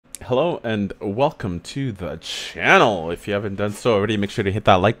Hello and welcome to the channel. If you haven't done so already, make sure to hit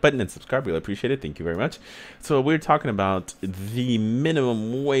that like button and subscribe. Really appreciate it. Thank you very much. So we're talking about the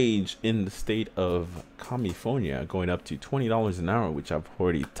minimum wage in the state of California going up to $20 an hour, which I've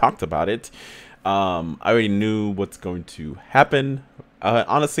already talked about it. I already knew what's going to happen.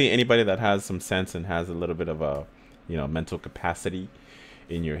 Honestly, anybody that has some sense and has a little bit of a, mental capacity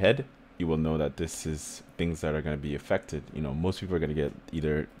in your head, you will know that this is things that are going to be affected. Most people are going to get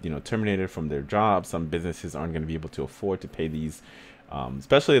either, terminated from their jobs. Some businesses aren't going to be able to afford to pay these,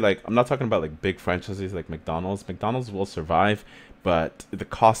 especially like, I'm not talking about like big franchises like McDonald's. McDonald's will survive, but the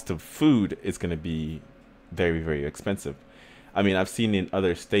cost of food is going to be very, very expensive. I mean, I've seen in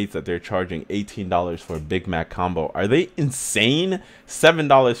other states that they're charging $18 for a Big Mac combo. Are they insane?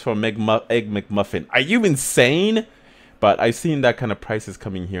 $7 for a Egg McMuffin. Are you insane? But I've seen that kind of prices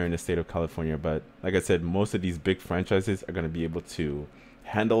coming here in the state of California. But like I said, most of these big franchises are going to be able to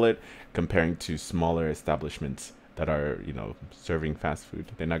handle it comparing to smaller establishments that are, serving fast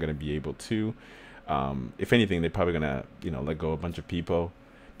food. They're not going to be able to. If anything, they're probably going to, let go a bunch of people,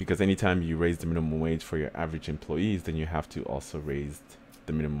 because anytime you raise the minimum wage for your average employees, then you have to also raise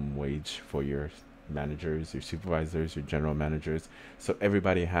the minimum wage for your managers, your supervisors, your general managers. So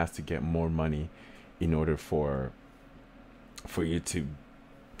everybody has to get more money in order for you to,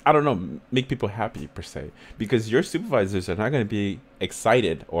 I don't know, make people happy per se, because your supervisors are not going to be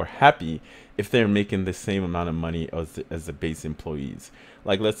excited or happy if they're making the same amount of money as the base employees.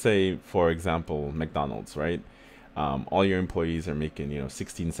 Like, let's say, for example, McDonald's, right? All your employees are making,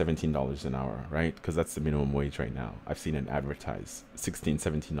 $16-17 an hour, right? Because that's the minimum wage right now. I've seen it advertised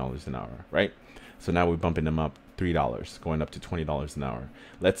 $16-17 an hour, right? So now we're bumping them up $3, going up to $20 an hour.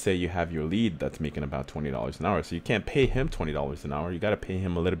 Let's say you have your lead that's making about $20 an hour. So you can't pay him $20 an hour. You got to pay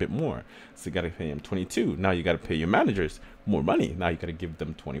him a little bit more. So you got to pay him 22. Now you got to pay your managers more money. Now you got to give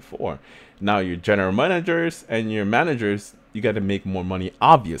them 24. Now your general managers and your managers, you got to make more money,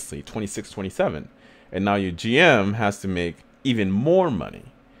 obviously, 26, 27. And now your GM has to make even more money.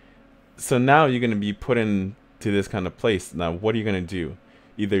 So now you're going to be put into this kind of place. Now, what are you going to do?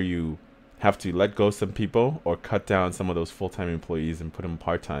 Either you have to let go some people or cut down some of those full-time employees and put them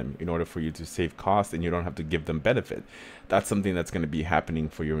part-time in order for you to save costs, and you don't have to give them benefit. That's something that's going to be happening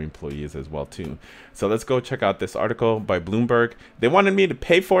for your employees as well too. So let's go check out this article by Bloomberg. They wanted me to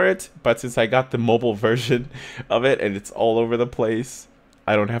pay for it, but since I got the mobile version of it and it's all over the place,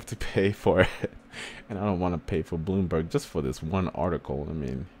 I don't have to pay for it. And I don't want to pay for Bloomberg just for this one article. I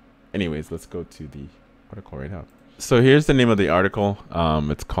mean, anyways, let's go to the article right now. So here's the name of the article.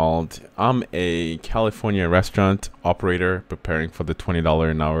 It's called, "I'm a California restaurant operator preparing for the $20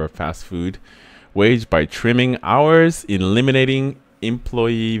 an hour fast food wage by trimming hours, eliminating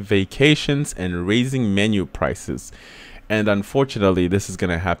employee vacations, and raising menu prices." And unfortunately, this is going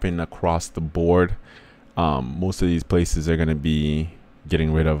to happen across the board. Most of these places are going to be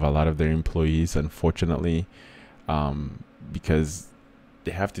getting rid of a lot of their employees, unfortunately, because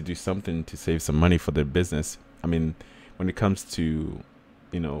they have to do something to save some money for their business. I mean, when it comes to,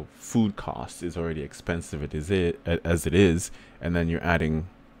 food costs is already expensive as it is, and then you're adding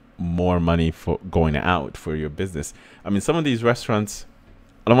more money for going out for your business. I mean, some of these restaurants,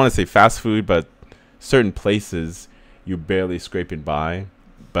 I don't want to say fast food, but certain places you're barely scraping by.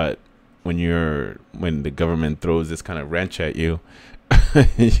 But when the government throws this kind of wrench at you,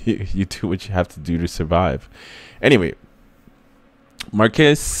 you do what you have to do to survive. Anyway,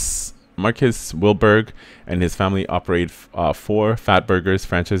 Marcus Wilberg and his family operate 4 Fatburgers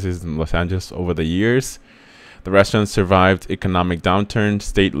franchises in Los Angeles over the years. The restaurants survived economic downturn,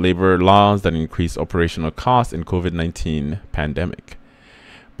 state labor laws that increased operational costs, and COVID-19 pandemic.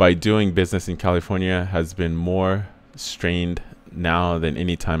 By doing business in California has been more strained now than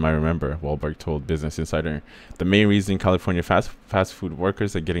any time I remember, Wahlberg told Business Insider. The main reason California fast food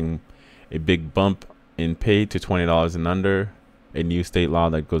workers are getting a big bump in pay to $20 and under, a new state law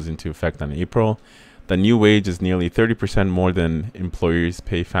that goes into effect on April. The new wage is nearly 30% more than employers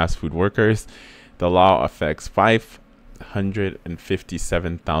pay fast food workers. The law affects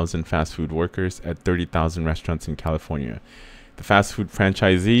 557,000 fast food workers at 30,000 restaurants in California. The fast food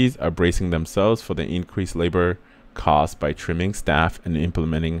franchisees are bracing themselves for the increased labor costs by trimming staff and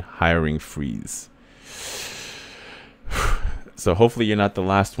implementing hiring freeze. So hopefully you're not the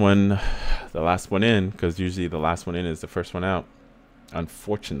last one in, because usually the last one in is the first one out.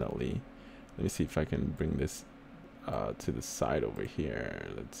 Unfortunately, let me see if I can bring this to the side over here.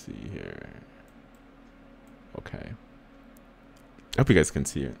 Let's see here. Okay. I hope you guys can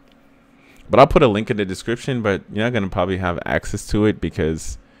see it. But I'll put a link in the description, but you're not going to probably have access to it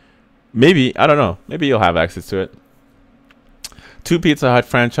because maybe, I don't know, maybe you'll have access to it. Two Pizza Hut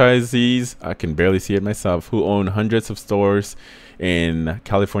franchisees, I can barely see it myself, who own hundreds of stores in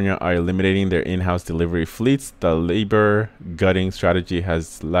California are eliminating their in-house delivery fleets. The labor gutting strategy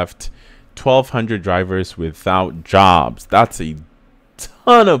has left 1,200 drivers without jobs. That's a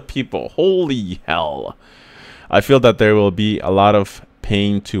ton of people. Holy hell. I feel that there will be a lot of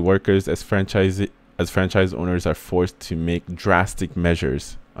pain to workers as franchise owners are forced to make drastic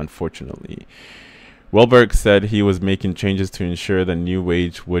measures, unfortunately. Wahlberg said he was making changes to ensure the new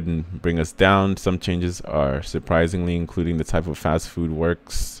wage wouldn't bring us down. Some changes are surprisingly including the type of fast food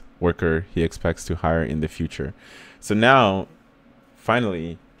worker he expects to hire in the future. So now,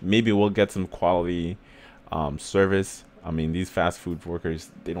 finally, maybe we'll get some quality service. I mean, these fast food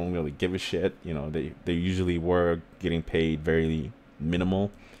workers, they don't really give a shit. You know, they usually were getting paid very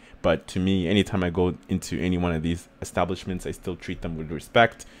minimal. But to me, anytime I go into any one of these establishments, I still treat them with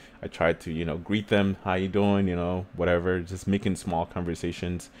respect. I try to, you know, greet them. How you doing? You know, whatever. Just making small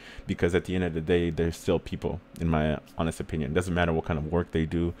conversations, because at the end of the day, they're still people, in my honest opinion. It doesn't matter what kind of work they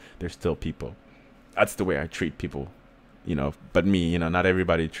do. They're still people. That's the way I treat people, you know. But me, you know, not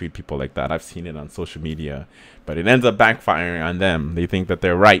everybody treat people like that. I've seen it on social media, but it ends up backfiring on them. They think that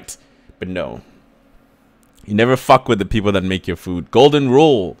they're right, but no. You never fuck with the people that make your food. Golden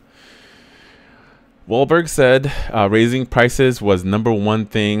rule. Wahlberg said raising prices was #1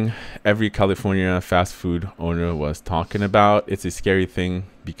 thing every California fast food owner was talking about. It's a scary thing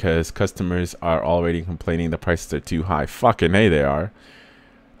because customers are already complaining the prices are too high. Fucking hey, they are.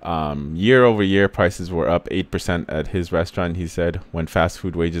 Year over year, prices were up 8% at his restaurant. He said when fast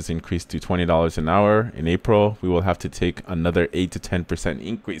food wages increased to $20 an hour in April, we will have to take another 8 to 10%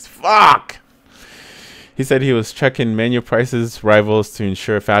 increase. Fuck! He said he was checking menu prices rivals to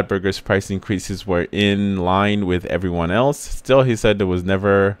ensure Fatburger's price increases were in line with everyone else. Still, he said he was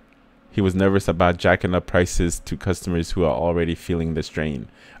nervous about jacking up prices to customers who are already feeling the strain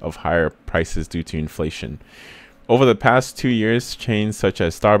of higher prices due to inflation. Over the past 2 years, chains such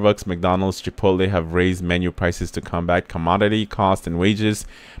as Starbucks, McDonald's, Chipotle have raised menu prices to combat commodity cost and wages.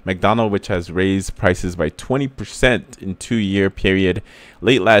 McDonald's, which has raised prices by 20% in 2-year period,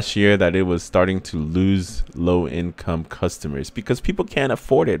 late last year that it was starting to lose low-income customers because people can't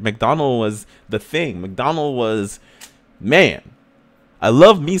afford it. McDonald's was the thing. McDonald's was, man, I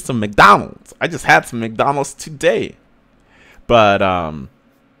love me some McDonald's. I just had some McDonald's today. But,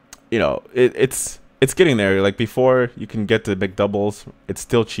 you know, it's getting there. Like before, you can get the McDoubles. It's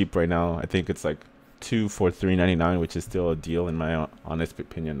still cheap right now. I think it's like 2 for $3.99, which is still a deal in my honest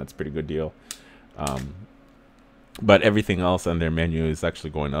opinion. That's a pretty good deal. But everything else on their menu is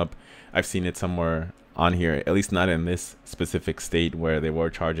actually going up. I've seen it somewhere on here, at least not in this specific state, where they were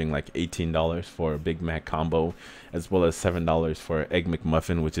charging like $18 for a Big Mac combo, as well as $7 for an Egg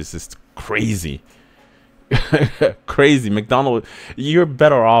McMuffin, which is just crazy. Crazy. McDonald's, you're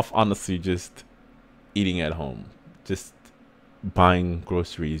better off, honestly, just eating at home, just buying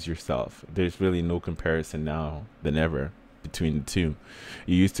groceries yourself. There's really no comparison now than ever between the two.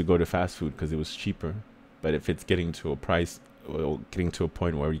 You used to go to fast food because it was cheaper, but if it's getting to a price, or getting to a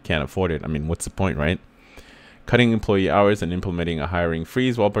point where you can't afford it, I mean, what's the point, right? Cutting employee hours and implementing a hiring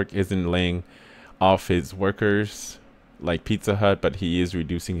freeze. Wahlberg isn't laying off his workers like Pizza Hut, but he is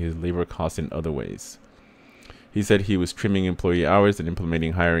reducing his labor costs in other ways. He said he was trimming employee hours and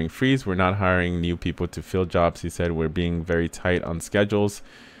implementing hiring freeze. We're not hiring new people to fill jobs. He said we're being very tight on schedules.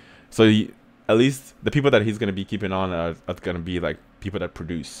 So at least the people that he's going to be keeping on are going to be like people that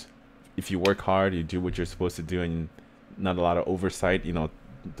produce. If you work hard, you do what you're supposed to do, and not a lot of oversight, you know,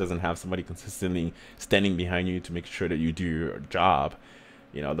 doesn't have somebody consistently standing behind you to make sure that you do your job.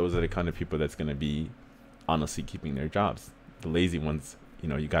 You know, those are the kind of people that's going to be honestly keeping their jobs. The lazy ones, you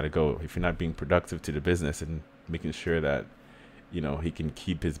know, you got to go. If you're not being productive to the business and making sure that, you know, he can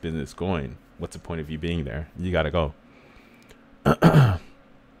keep his business going, what's the point of you being there? You got to go.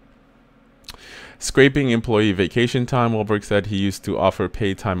 Scraping employee vacation time. Wahlberg said he used to offer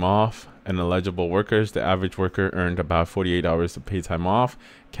paid time off and eligible workers. The average worker earned about 48 hours of paid time off,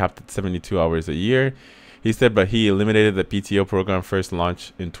 capped at 72 hours a year. He said, but he eliminated the PTO program first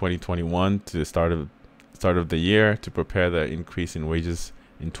launched in 2021 to the start of the year to prepare the increase in wages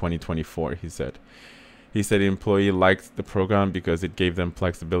in 2024, he said. He said the employee liked the program because it gave them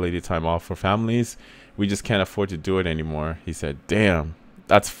flexibility time off for families. We just can't afford to do it anymore. He said, damn,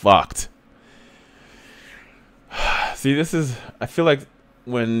 that's fucked. See, I feel like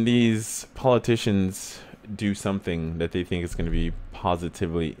when these politicians do something that they think is going to be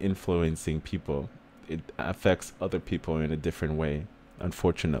positively influencing people, it affects other people in a different way,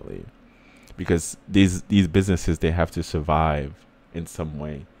 unfortunately. Because these businesses, they have to survive in some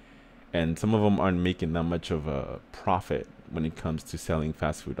way. And some of them aren't making that much of a profit. when it comes to selling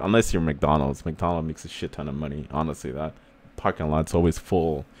fast food. Unless you're McDonald's. McDonald's makes a shit ton of money. Honestly, that parking lot's always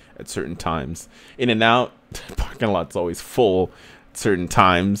full at certain times. In-N-Out, parking lot's always full at certain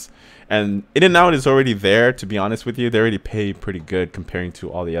times. And In-N-Out is already there, to be honest with you. They already pay pretty good comparing to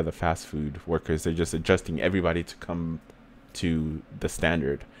all the other fast food workers. They're just adjusting everybody to come to the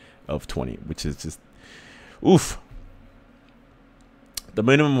standard of 20, which is just oof. The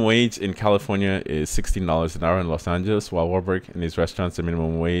minimum wage in California is $16 an hour in Los Angeles, while Wahlberg in his restaurants the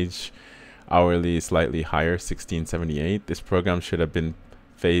minimum wage hourly is slightly higher, $16.78. This program should have been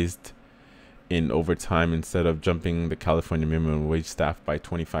phased in over time instead of jumping the California minimum wage staff by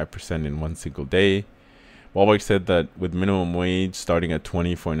 25% in one single day. Wahlberg said that with minimum wage starting at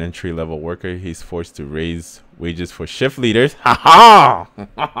 20 for an entry-level worker, he's forced to raise wages for shift leaders. Ha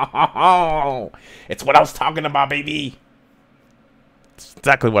ha! It's what I was talking about, baby. It's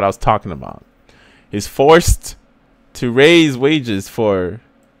exactly what I was talking about. He's forced to raise wages for...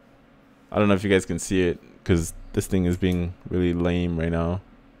 I don't know if you guys can see it because this thing is being really lame right now.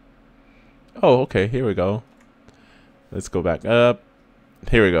 Oh, okay. Here we go. Let's go back up.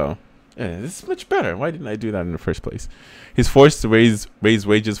 Here we go. Yeah, this is much better. Why didn't I do that in the first place? He's forced to raise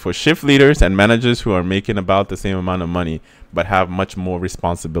wages for shift leaders and managers who are making about the same amount of money but have much more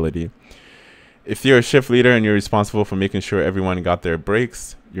responsibility. If you're a shift leader and you're responsible for making sure everyone got their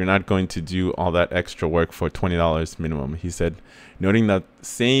breaks, you're not going to do all that extra work for $20 minimum, he said, noting that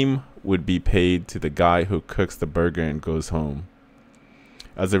same would be paid to the guy who cooks the burger and goes home.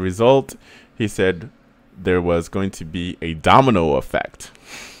 As a result, he said there was going to be a domino effect.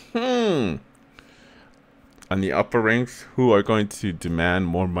 On the upper ranks who are going to demand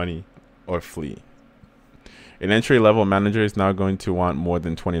more money or flee. An entry-level manager is now going to want more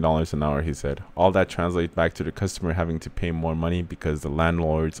than $20 an hour, he said. All that translates back to the customer having to pay more money because the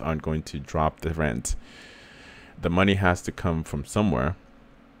landlords aren't going to drop the rent. The money has to come from somewhere.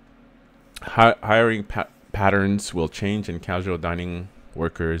 Hiring patterns will change and casual dining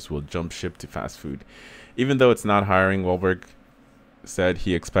workers will jump ship to fast food. Even though it's not hiring, Wahlberg said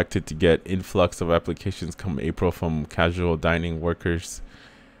he expected to get influx of applications come April from casual dining workers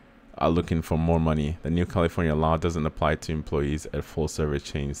looking for more money. The new California law doesn't apply to employees at full service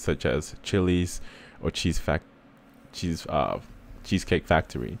chains such as Chili's or Cheesecake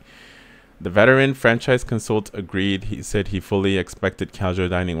Factory. The veteran franchise consultant agreed. He said he fully expected casual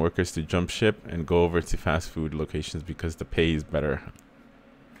dining workers to jump ship and go over to fast food locations because the pay is better.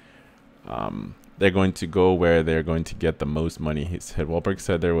 They're going to go where they're going to get the most money, he said. Wahlberg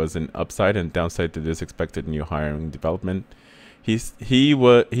said there was an upside and downside to this expected new hiring development. He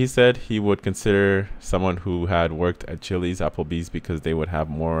said he would consider someone who had worked at Chili's, Applebee's because they would have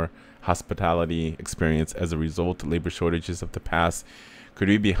more hospitality experience. As a result, labor shortages of the past could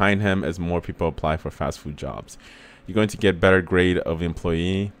be behind him as more people apply for fast food jobs. You're going to get better grade of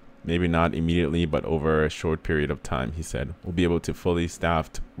employee, maybe not immediately, but over a short period of time, he said. We'll be able to fully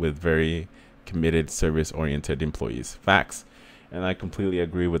staffed with very committed, service-oriented employees. Facts. And I completely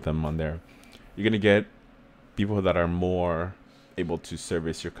agree with them on there. You're going to get people that are more able to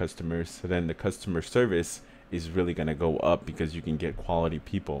service your customers. So then the customer service is really going to go up because you can get quality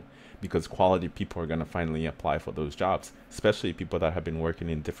people. Because quality people are going to finally apply for those jobs, especially people that have been working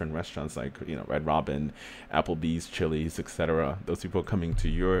in different restaurants like, you know, Red Robin, Applebee's, Chili's, etc. Those people coming to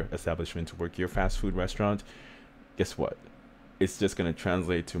your establishment to work your fast food restaurant, guess what? It's just going to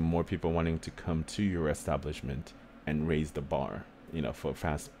translate to more people wanting to come to your establishment and raise the bar, you know, for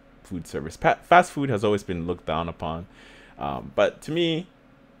fast food service. Fast food has always been looked down upon. But to me,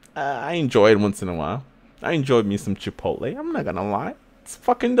 I enjoy it once in a while. I enjoyed me some Chipotle. I'm not going to lie. It's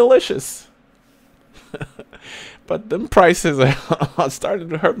fucking delicious. But them prices are starting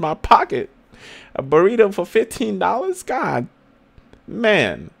to hurt my pocket. A burrito for $15? God,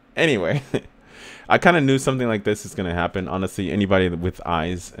 man. Anyway, I kind of knew something like this is going to happen. Honestly, anybody with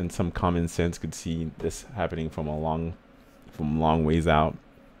eyes and some common sense could see this happening from long ways out.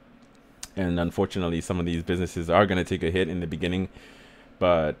 And unfortunately, some of these businesses are going to take a hit in the beginning.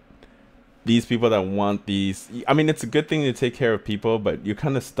 But these people that want these, I mean, it's a good thing to take care of people, but you're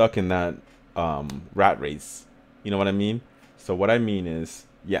kind of stuck in that rat race. You know what I mean? So what I mean is,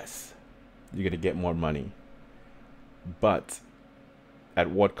 yes, you're going to get more money. But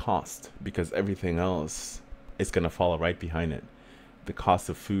at what cost? Because everything else is going to follow right behind it. The cost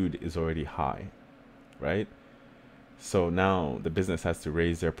of food is already high, right? So now the business has to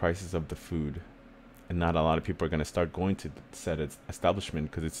raise their prices of the food. And not a lot of people are going to start going to said establishment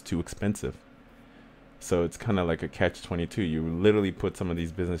because it's too expensive. So it's kind of like a catch-22. You literally put some of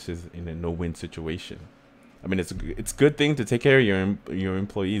these businesses in a no-win situation. I mean, it's a good thing to take care of your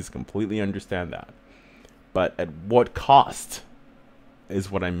employees. Completely understand that. But at what cost is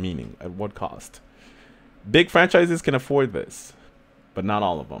what I'm meaning. At what cost? Big franchises can afford this, but not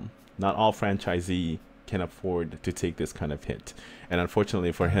all of them. Not all franchisee can afford to take this kind of hit. And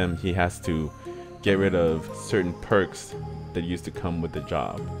unfortunately for him, he has to get rid of certain perks that used to come with the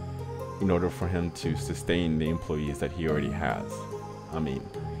job in order for him to sustain the employees that he already has. I mean,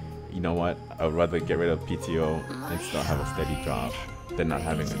 you know what? I would rather get rid of PTO and still have a steady job than not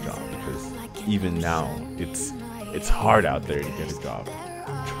having a job, because even now it's hard out there to get a job.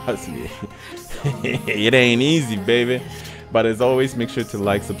 Trust me. It ain't easy, baby. But as always, make sure to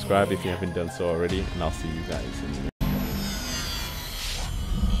like, subscribe if you haven't done so already, and I'll see you guys in the next